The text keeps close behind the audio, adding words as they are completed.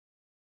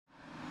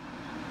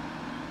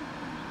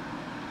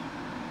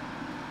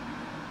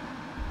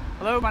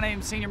Hello, my name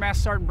is Senior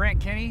Master Sergeant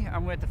Brent Kenny.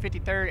 I'm with the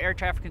 53rd Air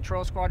Traffic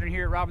Control Squadron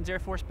here at Robins Air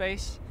Force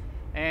Base.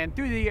 And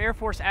through the Air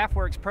Force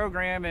AFWorks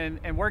program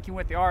and working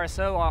with the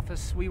RSO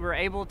office, we were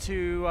able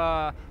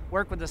to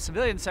work with the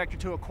civilian sector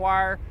to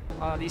acquire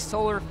these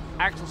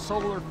actual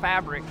solar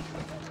fabric.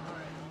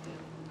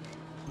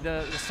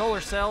 The solar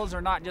cells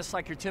are not just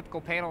like your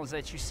typical panels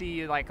that you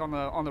see like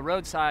on the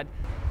roadside.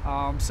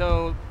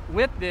 So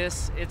with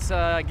this, it's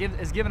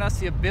given us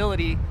the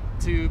ability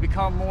to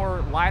become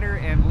more lighter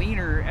and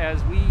leaner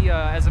as we,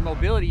 as a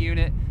mobility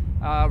unit,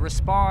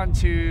 respond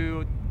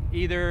to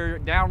either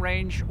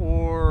downrange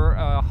or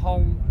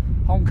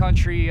home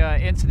country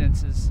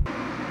incidences.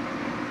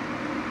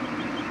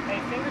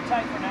 Hey, finger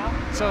tight for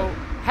now. So,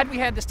 had we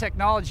had this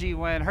technology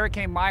when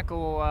Hurricane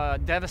Michael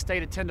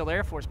devastated Tyndall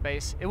Air Force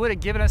Base, it would have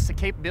given us the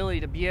capability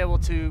to be able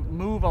to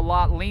move a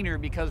lot leaner,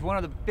 because one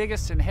of the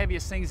biggest and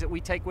heaviest things that we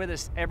take with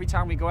us every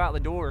time we go out the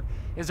door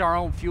is our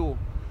own fuel.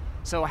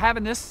 So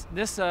having this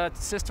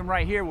system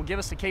right here will give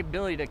us the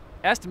capability to,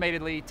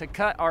 estimatedly, to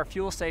cut our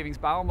fuel savings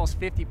by almost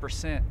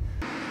 50%.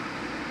 All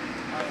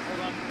right, hold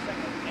on for a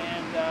second.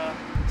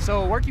 And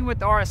so working with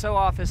the RSO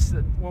office,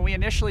 when we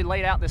initially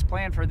laid out this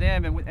plan for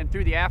them and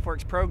through the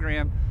AFWorks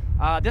program,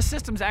 this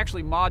system's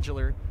actually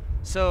modular.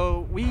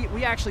 So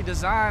we actually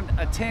designed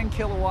a 10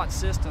 kilowatt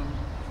system,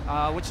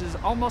 which is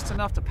almost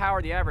enough to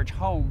power the average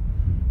home.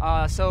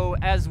 So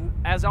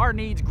as our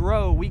needs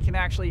grow, we can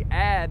actually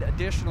add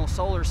additional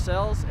solar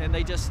cells, and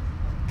they just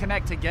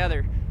connect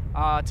together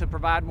to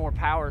provide more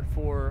power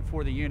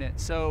for the unit.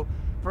 So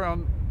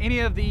from any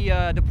of the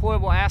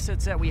deployable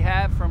assets that we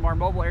have, from our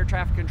mobile air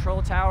traffic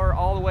control tower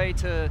all the way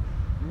to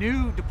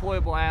new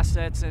deployable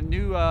assets and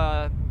new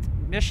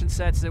mission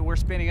sets that we're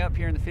spinning up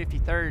here in the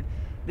 53rd,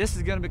 this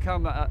is going to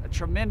become a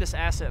tremendous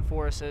asset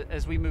for us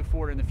as we move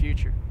forward in the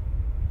future.